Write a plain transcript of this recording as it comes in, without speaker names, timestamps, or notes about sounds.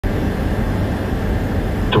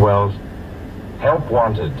Wells, help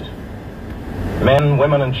wanted. Men,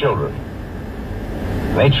 women, and children.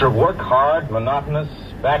 Nature of work, hard, monotonous,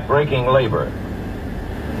 back-breaking labor.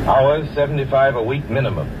 Hours, 75 a week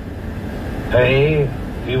minimum. Pay,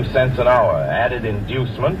 a few cents an hour. Added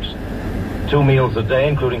inducement, 2 meals a day,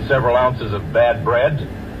 including several ounces of bad bread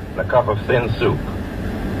and a cup of thin soup.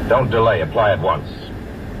 Don't delay, apply at once.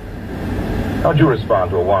 How'd you respond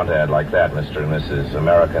to a want ad like that, Mr. and Mrs.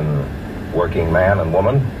 American working man and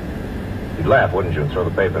woman? You'd laugh, wouldn't you, and throw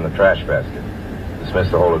the paper in the trash basket. Dismiss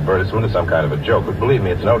the whole advertisement as some kind of a joke, but believe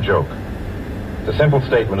me, it's no joke. It's a simple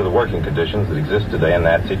statement of the working conditions that exist today in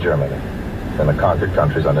Nazi Germany and the conquered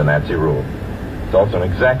countries under Nazi rule. It's also an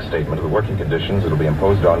exact statement of the working conditions that will be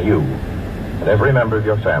imposed on you and every member of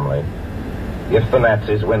your family if the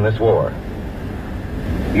Nazis win this war.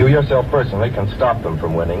 You yourself personally can stop them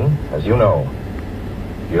from winning, as you know.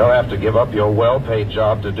 You don't have to give up your well-paid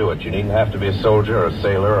job to do it. You needn't have to be a soldier or a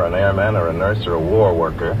sailor or an airman or a nurse or a war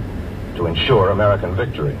worker to ensure American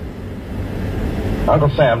victory. Uncle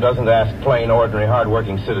Sam doesn't ask plain, ordinary,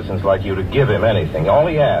 hard-working citizens like you to give him anything. All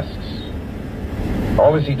he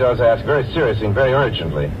does ask very seriously and very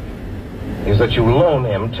urgently is that you loan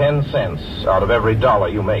him 10 cents out of every dollar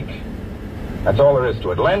you make. That's all there is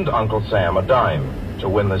to it. Lend Uncle Sam a dime to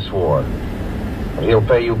win this war, and he'll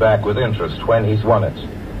pay you back with interest when he's won it.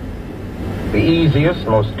 The easiest,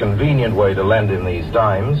 most convenient way to lend him these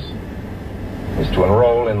dimes is to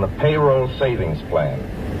enroll in the payroll savings plan.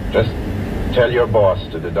 Just tell your boss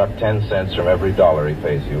to deduct 10 cents from every dollar he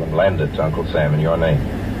pays you and lend it to Uncle Sam in your name.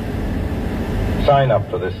 Sign up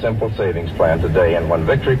for this simple savings plan today, and when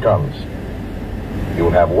victory comes,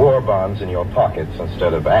 you'll have war bonds in your pockets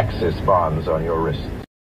instead of Axis bonds on your wrists.